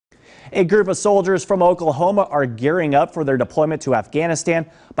A group of soldiers from Oklahoma are gearing up for their deployment to Afghanistan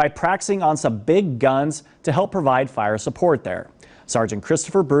by practicing on some big guns to help provide fire support there. Sergeant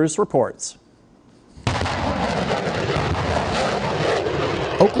Christopher Bruce reports.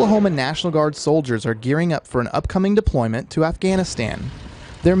 Oklahoma National Guard soldiers are gearing up for an upcoming deployment to Afghanistan.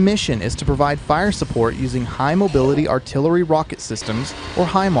 Their mission is to provide fire support using high mobility artillery rocket systems, or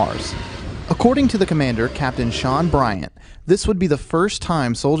HIMARS. According to the commander, Captain Sean Bryant, this would be the first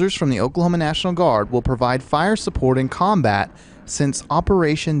time soldiers from the Oklahoma National Guard will provide fire support in combat since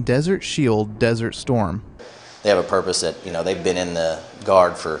Operation Desert Shield Desert Storm. They have a purpose that, they've been in the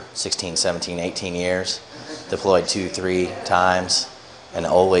Guard for 16, 17, 18 years, deployed 2-3 times, and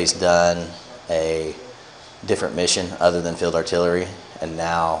always done a different mission other than field artillery. And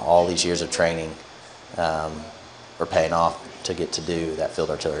now all these years of training are paying off to get to do that field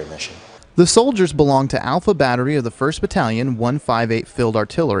artillery mission. The soldiers belong to Alpha Battery of the 1st Battalion 158 Field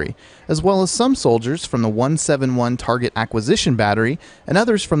Artillery, as well as some soldiers from the 171 Target Acquisition Battery and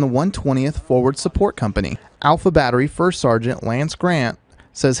others from the 120th Forward Support Company. Alpha Battery 1st Sergeant Lance Grant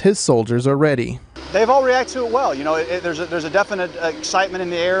says his soldiers are ready. They've all reacted to it well. There's a definite excitement in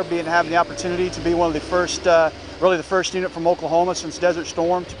the air having the opportunity to be one of the first, really the first unit from Oklahoma since Desert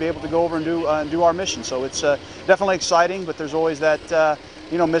Storm to be able to go over and do our mission. So it's definitely exciting, but there's always that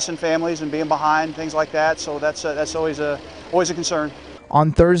missing families and being behind, things like that. So that's always a concern.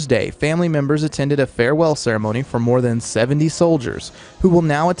 On Thursday, family members attended a farewell ceremony for more than 70 soldiers who will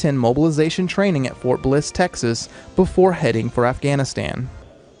now attend mobilization training at Fort Bliss, Texas, before heading for Afghanistan.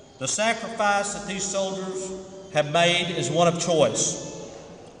 The sacrifice that these soldiers have made is one of choice.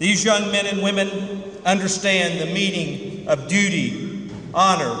 These young men and women understand the meaning of duty,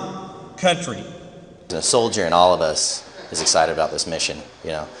 honor, country. The soldier in all of us is excited about this mission.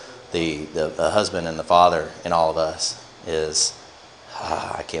 The husband and the father in all of us is,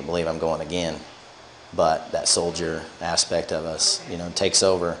 I can't believe I'm going again. But that soldier aspect of us, takes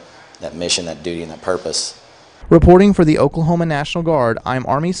over that mission, that duty, and that purpose. Reporting for the Oklahoma National Guard, I'm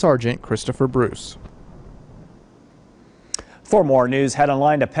Army Sergeant Christopher Bruce. For more news, head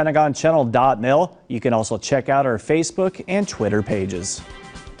online to PentagonChannel.mil. You can also check out our Facebook and Twitter pages.